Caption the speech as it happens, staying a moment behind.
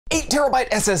8TB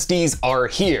SSDs are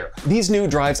here. These new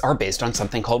drives are based on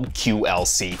something called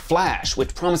QLC Flash,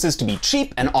 which promises to be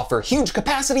cheap and offer huge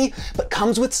capacity, but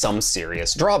comes with some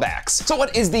serious drawbacks. So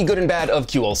what is the good and bad of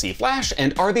QLC Flash,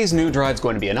 and are these new drives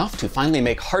going to be enough to finally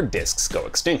make hard disks go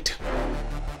extinct?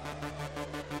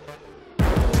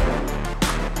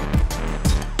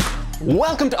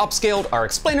 Welcome to Upscaled, our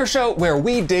explainer show where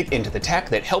we dig into the tech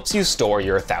that helps you store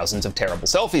your thousands of terrible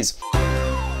selfies.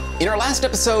 In our last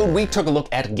episode, we took a look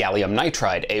at gallium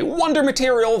nitride, a wonder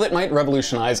material that might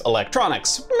revolutionize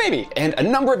electronics. Maybe. And a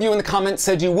number of you in the comments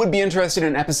said you would be interested in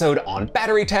an episode on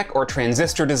battery tech or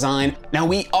transistor design. Now,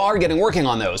 we are working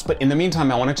on those, but in the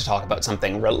meantime, I wanted to talk about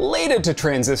something related to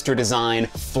transistor design: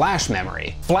 flash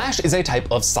memory. Flash is a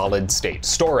type of solid-state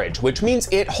storage, which means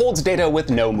it holds data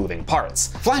with no moving parts.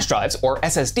 Flash drives, or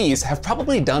SSDs, have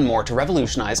probably done more to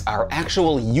revolutionize our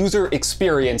actual user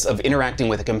experience of interacting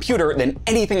with a computer than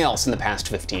anything else in the past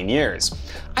 15 years.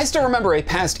 I still remember a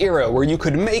past era where you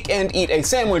could make and eat a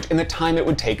sandwich in the time it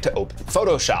would take to open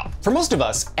Photoshop. For most of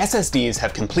us, SSDs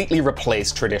have completely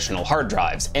replaced traditional hard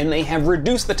drives, and they have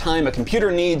reduced the time a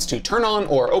computer needs to turn on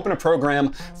or open a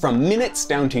program from minutes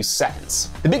down to seconds.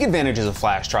 The big advantages of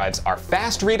flash drives are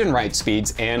fast read and write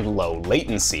speeds and low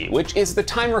latency, which is the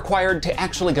time required to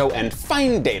actually go and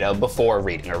find data before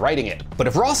reading or writing it. But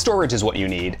if raw storage is what you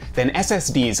need, then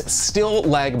SSDs still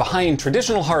lag behind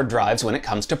traditional hard drives when it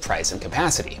comes to price and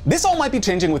capacity. This all might be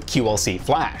changing with QLC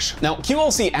Flash. Now,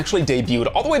 QLC actually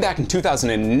debuted all the way back in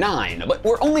 2009, but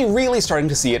we're only really starting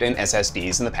to see it in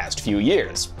SSDs in the past few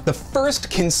years. The first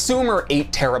consumer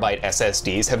 8TB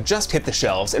SSDs have just hit the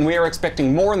shelves, and we are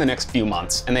expecting more in the next few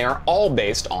months, and they are all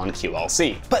based on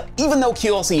QLC. But even though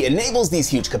QLC enables these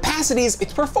huge capacities,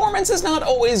 its performance is not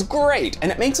always great,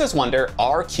 and it makes us wonder,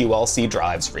 are QLC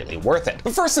drives really worth it?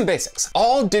 But first, some basics.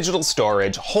 All digital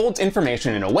storage holds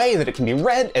information in a way that it can be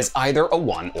read as either a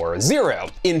 1 or a 0.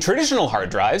 In traditional hard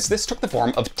drives, this took the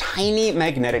form of tiny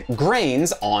magnetic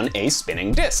grains on a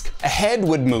spinning disk. A head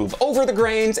would move over the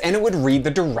grains and it would read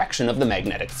the direction of the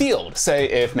magnetic field. Say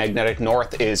if magnetic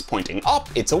north is pointing up,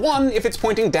 it's a 1, if it's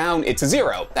pointing down, it's a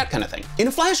 0, that kind of thing. In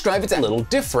a flash drive, it's a little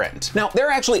different. Now, there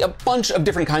are actually a bunch of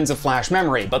different kinds of flash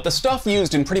memory, but the stuff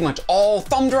used in pretty much all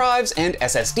thumb drives and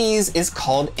SSDs is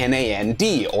called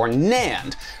NAND, or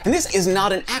NAND. And this is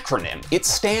not an acronym. It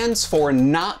stands for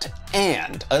not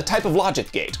and, a type of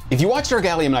logic gate. If you watched our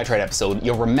gallium nitride episode,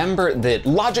 you'll remember that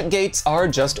logic gates are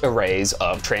just arrays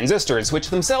of transistors, which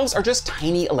themselves are just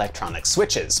tiny electronic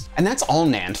switches. And that's all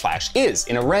NAND flash is,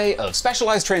 an array of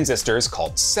specialized transistors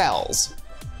called cells.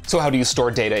 So how do you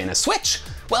store data in a switch?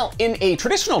 Well, in a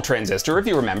traditional transistor, if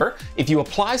you remember, if you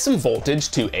apply some voltage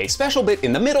to a special bit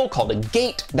in the middle called a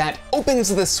gate, that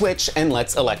opens the switch and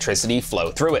lets electricity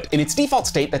flow through it. In its default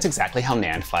state, that's exactly how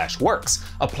NAND flash works.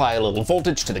 Apply a little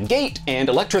voltage to the gate and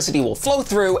electricity will flow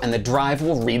through and the drive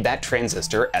will read that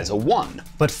transistor as a 1.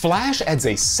 But flash adds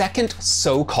a second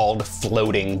so-called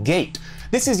floating gate.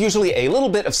 This is usually a little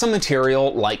bit of some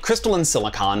material like crystalline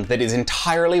silicon that is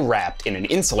entirely wrapped in an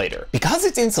insulator. Because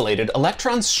it's insulated,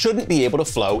 electrons shouldn't be able to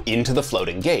flow into the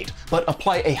floating gate, but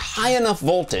apply a high enough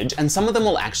voltage and some of them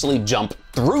will actually jump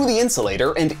through the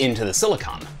insulator and into the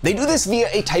silicon. They do this via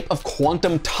a type of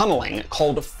quantum tunneling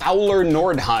called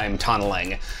Fowler-Nordheim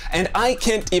tunneling. And I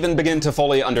can't even begin to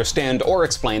fully understand or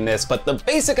explain this, but the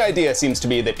basic idea seems to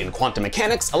be that in quantum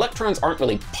mechanics, electrons aren't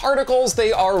really particles,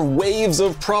 they are waves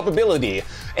of probability.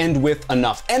 And with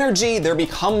enough energy, there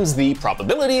becomes the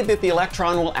probability that the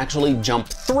electron will actually jump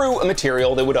through a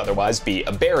material that would otherwise be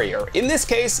a barrier. In this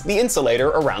case, the insulator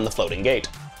around the floating gate.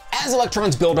 As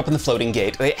electrons build up in the floating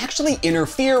gate, they actually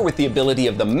interfere with the ability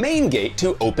of the main gate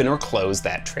to open or close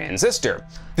that transistor.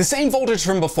 The same voltage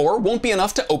from before won't be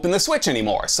enough to open the switch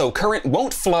anymore, so current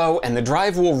won't flow and the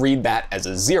drive will read that as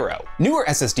a 0. Newer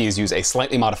SSDs use a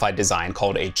slightly modified design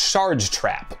called a charge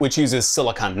trap, which uses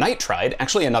silicon nitride,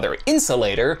 actually another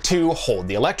insulator, to hold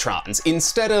the electrons,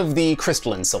 instead of the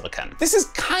crystalline silicon. This is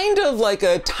kind of like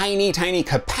a tiny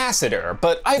capacitor,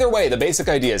 but either way, the basic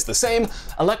idea is the same.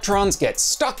 Electrons get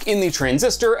stuck in the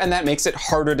transistor and that makes it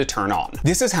harder to turn on.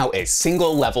 This is how a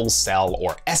single level cell,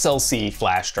 or SLC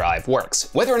flash drive works.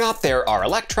 Whether or not there are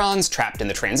electrons trapped in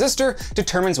the transistor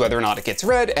determines whether or not it gets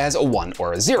read as a 1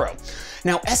 or a 0.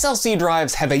 Now, SLC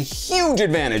drives have a huge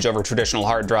advantage over traditional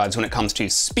hard drives when it comes to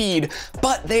speed,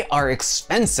 but they are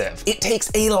expensive. It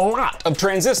takes a lot of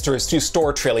transistors to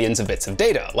store trillions of bits of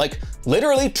data, like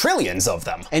literally trillions of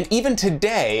them. And even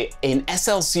today, an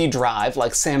SLC drive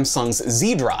like Samsung's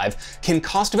Z drive can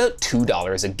cost about $2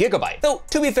 a gigabyte. Though,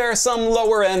 to be fair, some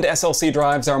lower end SLC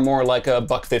drives are more like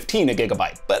 $1.15 a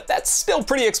gigabyte, but that's still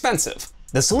pretty expensive.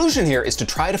 The solution here is to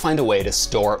try to find a way to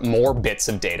store more bits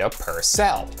of data per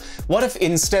cell. What if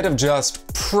instead of just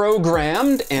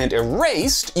programmed and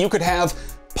erased, you could have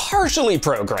partially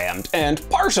programmed and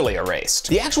partially erased?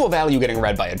 The actual value getting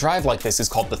read by a drive like this is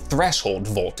called the threshold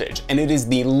voltage, and it is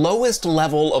the lowest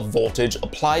level of voltage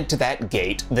applied to that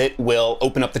gate that will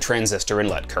open up the transistor and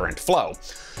let current flow.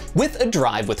 With a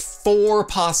drive with 4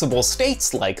 possible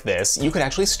states like this, you could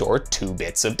actually store 2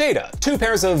 bits of data, 2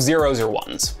 pairs of zeros or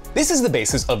ones. This is the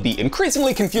basis of the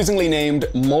increasingly confusingly named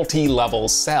multi-level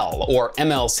cell, or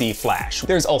MLC flash.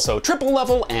 There's also triple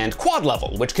level and quad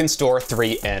level, which can store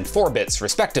 3 and 4 bits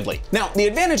respectively. Now, the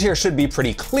advantage here should be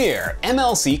pretty clear.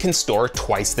 MLC can store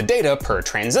twice the data per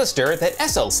transistor that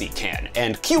SLC can,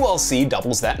 and QLC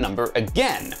doubles that number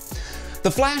again.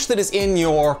 The flash that is in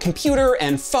your computer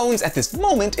and phones at this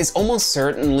moment is almost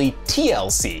certainly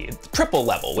TLC, triple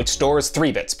level, which stores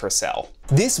 3 bits per cell.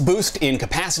 This boost in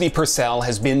capacity per cell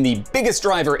has been the biggest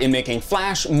driver in making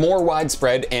flash more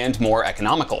widespread and more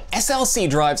economical. SLC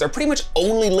drives are pretty much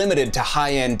only limited to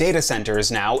high-end data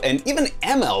centers now, and even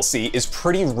MLC is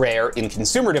pretty rare in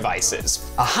consumer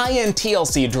devices. A high-end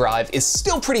TLC drive is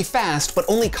still pretty fast, but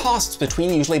only costs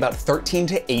between usually about 13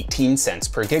 to 18 cents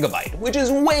per gigabyte, which is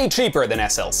way cheaper than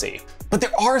SLC. But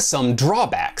there are some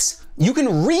drawbacks. You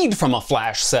can read from a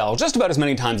flash cell just about as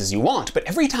many times as you want, but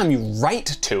every time you write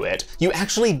to it, you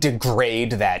actually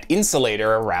degrade that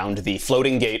insulator around the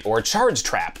floating gate or charge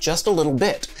trap just a little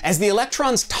bit. As the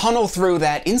electrons tunnel through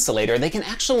that insulator, they can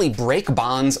actually break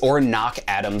bonds or knock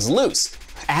atoms loose.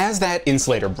 As that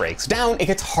insulator breaks down, it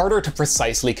gets harder to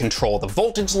precisely control the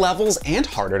voltage levels and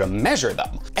harder to measure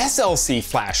them. SLC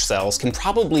flash cells can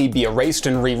probably be erased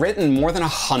and rewritten more than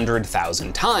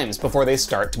 100,000 times before they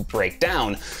start to break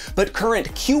down, but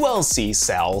current QLC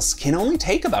cells can only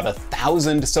take about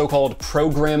 1,000 so-called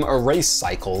program erase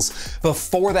cycles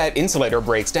before that insulator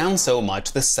breaks down so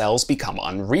much the cells become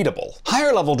unreadable.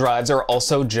 Higher level drives are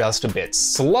also just a bit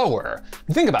slower.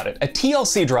 Think about it, a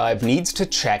TLC drive needs to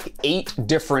check 8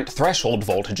 different threshold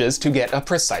voltages to get a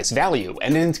precise value,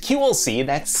 and in QLC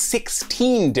that's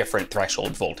 16 different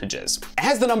threshold voltages.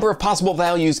 As the number of possible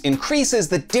values increases,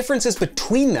 the differences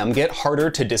between them get harder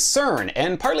to discern,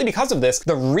 and partly because of this,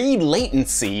 the read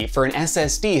latency for an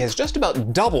SSD has just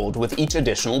about doubled with each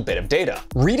additional bit of data.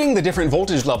 Reading the different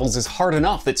voltage levels is hard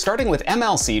enough that starting with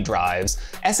MLC drives,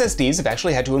 SSDs have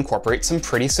actually had to incorporate some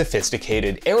pretty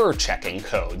sophisticated error checking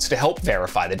codes to help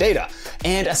verify the data,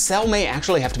 and a cell may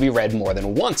actually have to be read more than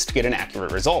once to get an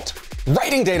accurate result.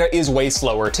 Writing data is way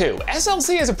slower too.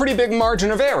 SLC has a pretty big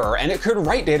margin of error, and it could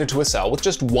write data to a cell with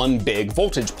just one big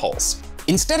voltage pulse.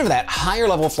 Instead of that, higher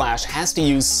level flash has to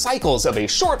use cycles of a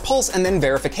short pulse and then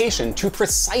verification to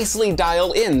precisely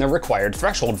dial in the required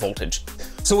threshold voltage.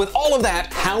 So with all of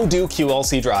that, how do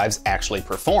QLC drives actually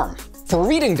perform? For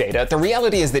reading data, the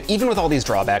reality is that even with all these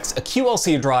drawbacks, a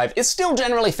QLC drive is still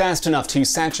generally fast enough to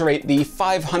saturate the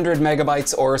 500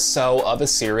 megabytes or so of a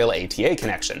serial ATA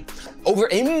connection. Over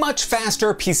a much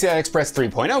faster PCI Express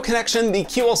 3.0 connection, the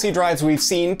QLC drives we've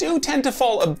seen do tend to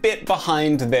fall a bit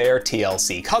behind their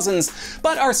TLC cousins,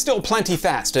 but are still plenty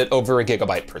fast at over a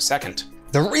gigabyte per second.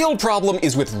 The real problem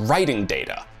is with writing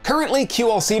data. Currently,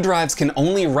 QLC drives can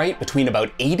only write between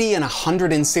about 80 and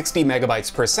 160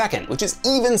 megabytes per second, which is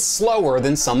even slower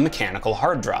than some mechanical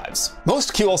hard drives.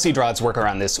 Most QLC drives work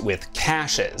around this with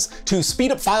caches. To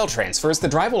speed up file transfers, the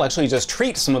drive will actually just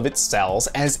treat some of its cells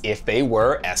as if they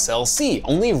were SLC,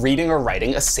 only reading or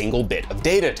writing a single bit of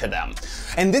data to them.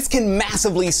 And this can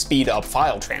massively speed up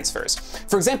file transfers.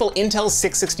 For example, Intel's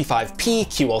 665p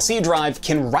QLC drive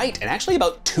can write at actually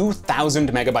about 2,000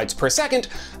 megabytes per second,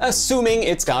 assuming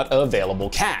it's got available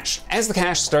cache. As the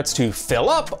cache starts to fill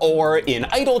up, or in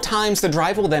idle times, the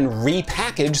drive will then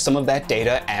repackage some of that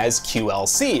data as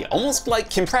QLC, almost like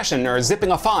compression or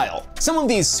zipping a file. Some of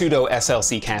these pseudo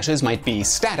SLC caches might be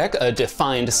static, a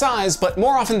defined size, but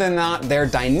more often than not, they're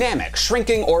dynamic,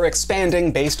 shrinking or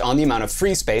expanding based on the amount of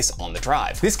free space on the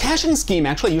drive. This caching scheme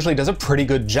actually usually does a pretty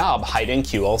good job hiding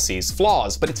QLC's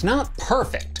flaws, but it's not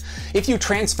perfect. If you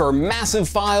transfer massive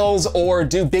files or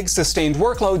do big sustained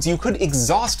workloads, you could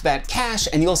exhaust that cache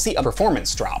and you'll see a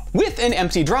performance drop. With an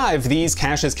empty drive, these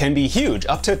caches can be huge,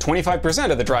 up to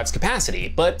 25% of the drive's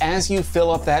capacity, but as you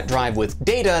fill up that drive with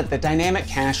data, the dynamic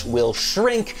cache will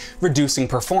shrink, reducing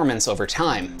performance over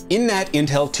time. In that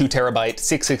Intel 2TB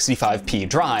 665p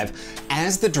drive,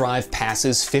 as the drive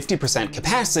passes 50%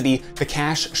 capacity, the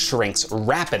cache shrinks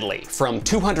rapidly, from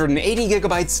 280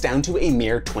 gigabytes down to a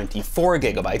mere 24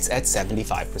 gigabytes at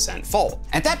 75% full.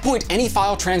 At that point, any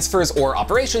file transfers or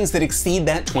operations that exceed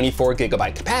that 24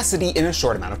 gigabyte capacity in a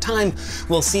short amount of time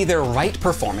will see their write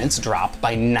performance drop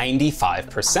by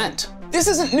 95%. This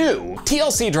isn't new.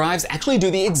 TLC drives actually do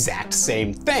the exact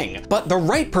same thing, but the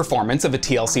write performance of a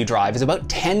TLC drive is about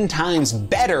 10 times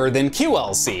better than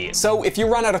QLC, so if you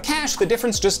run out of cache, the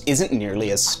difference just isn't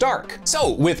nearly as stark.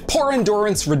 So with poor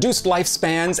endurance, reduced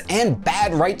lifespans, and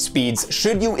bad write speeds,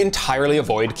 should you entirely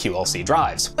avoid QLC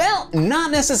drives? Well,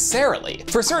 not necessarily.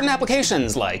 For certain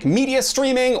applications like media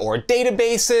streaming or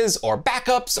databases or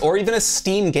backups or even a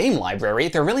Steam game library,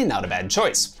 they're really not a bad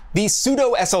choice. The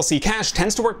pseudo SLC cache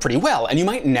tends to work pretty well, and you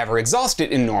might never exhaust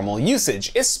it in normal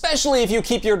usage, especially if you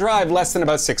keep your drive less than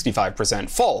about 65%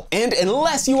 full. And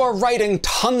unless you are writing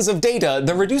tons of data,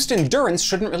 the reduced endurance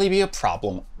shouldn't really be a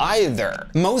problem either.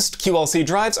 Most QLC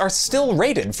drives are still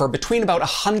rated for between about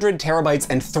 100 terabytes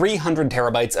and 300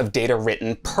 terabytes of data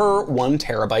written per 1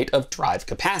 terabyte of drive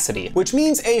capacity, which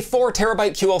means a 4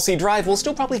 terabyte QLC drive will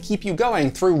still probably keep you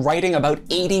going through writing about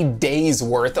 80 days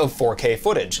worth of 4K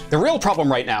footage. The real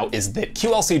problem right now is that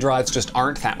QLC drives just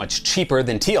aren't that much cheaper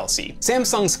than TLC.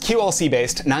 Samsung's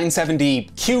QLC-based 970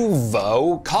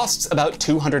 QVO costs about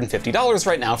 $250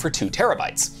 right now for 2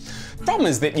 terabytes. The problem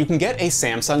is that you can get a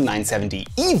Samsung 970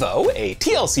 EVO, a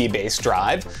TLC-based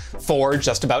drive, for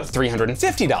just about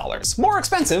 $350. More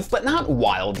expensive, but not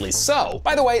wildly so.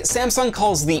 By the way, Samsung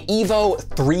calls the EVO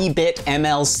 3-bit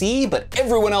MLC, but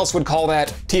everyone else would call that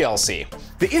TLC.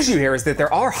 The issue here is that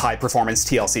there are high-performance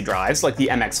TLC drives, like the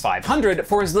MX500,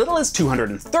 for as little as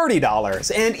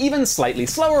 $230, and even slightly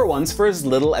slower ones for as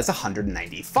little as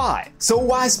 $195. So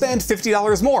why spend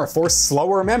 $50 more for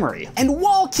slower memory? And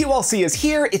while QLC is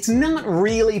here, it's not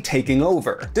really taking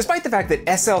over. Despite the fact that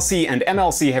SLC and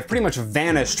MLC have pretty much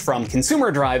vanished from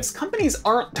consumer drives, companies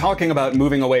aren't talking about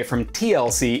moving away from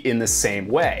TLC in the same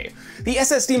way. The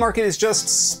SSD market is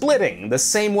just splitting the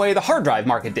same way the hard drive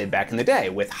market did back in the day,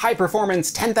 with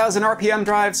high-performance 10,000 RPM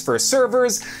drives for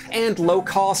servers and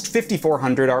low-cost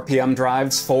 5,400 RPM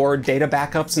drives for data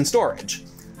backups and storage.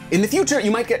 In the future,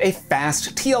 you might get a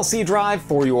fast TLC drive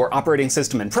for your operating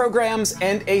system and programs,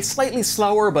 and a slightly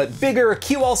slower but bigger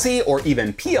QLC or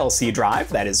even PLC drive,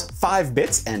 that is 5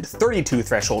 bits and 32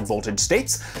 threshold voltage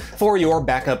states, for your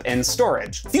backup and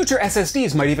storage. Future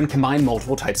SSDs might even combine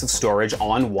multiple types of storage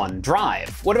on one drive.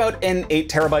 What about an 8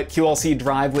 terabyte QLC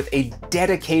drive with a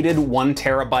dedicated 1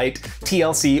 terabyte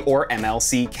TLC or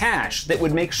MLC cache that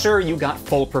would make sure you got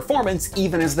full performance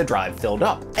even as the drive filled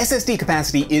up? SSD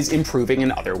capacity is improving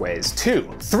in other ways too.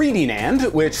 3D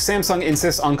NAND, which Samsung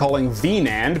insists on calling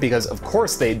VNAND because of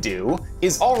course they do,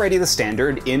 is already the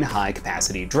standard in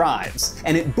high-capacity drives,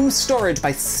 and it boosts storage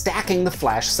by stacking the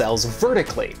flash cells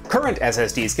vertically. Current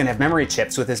SSDs can have memory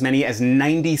chips with as many as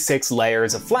 96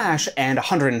 layers of flash, and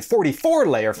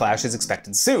 144-layer flash is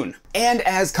expected soon. And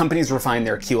as companies refine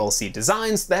their QLC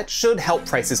designs, that should help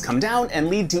prices come down and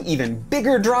lead to even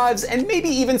bigger drives and maybe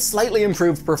even slightly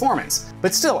improved performance.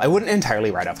 But still, I wouldn't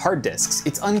entirely write off hard disks.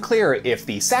 It's unclear if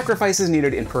the sacrifices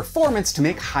needed in performance to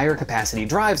make higher capacity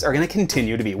drives are going to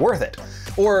continue to be worth it.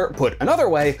 Or put another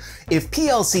way, if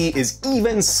PLC is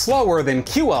even slower than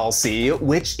QLC,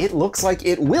 which it looks like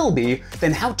it will be,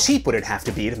 then how cheap would it have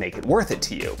to be to make it worth it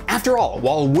to you? After all,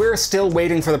 while we're still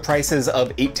waiting for the prices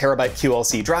of 8 terabyte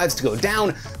QLC drives to go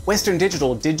down, Western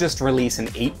Digital did just release an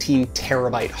 18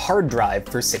 terabyte hard drive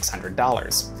for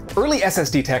 $600. Early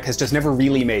SSD tech has just never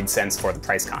really made sense for the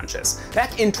price conscious.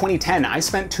 Back in 2010, I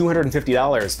spent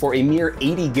 $250 for a mere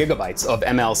 80 gigabytes of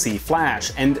MLC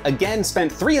flash, and again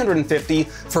spent $350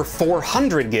 for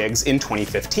 400 gigs in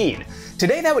 2015.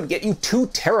 Today that would get you 2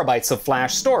 terabytes of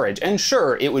flash storage, and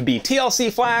sure, it would be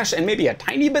TLC flash and maybe a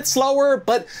tiny bit slower,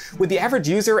 but would the average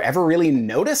user ever really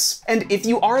notice? And if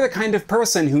you are the kind of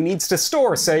person who needs to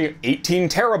store, say, 18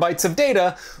 terabytes of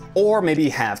data, or maybe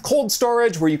have cold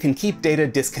storage where you can keep data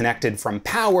disconnected from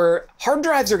power, hard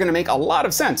drives are going to make a lot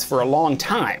of sense for a long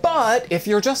time. But if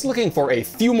you're just looking for a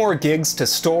few more gigs to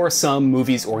store some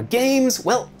movies or games,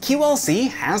 well, QLC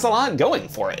has a lot going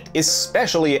for it,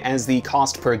 especially as the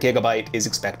cost per gigabyte is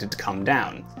expected to come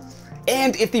down.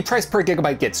 And if the price per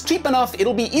gigabyte gets cheap enough,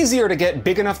 it'll be easier to get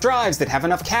big enough drives that have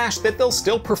enough cache that they'll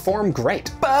still perform great.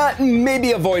 But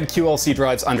maybe avoid QLC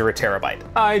drives under a terabyte.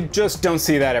 I just don't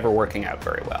see that ever working out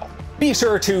very well. Be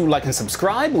sure to like and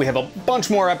subscribe. We have a bunch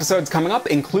more episodes coming up,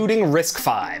 including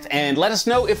RISC-V, and let us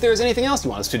know if there's anything else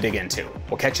you want us to dig into.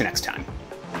 We'll catch you next time.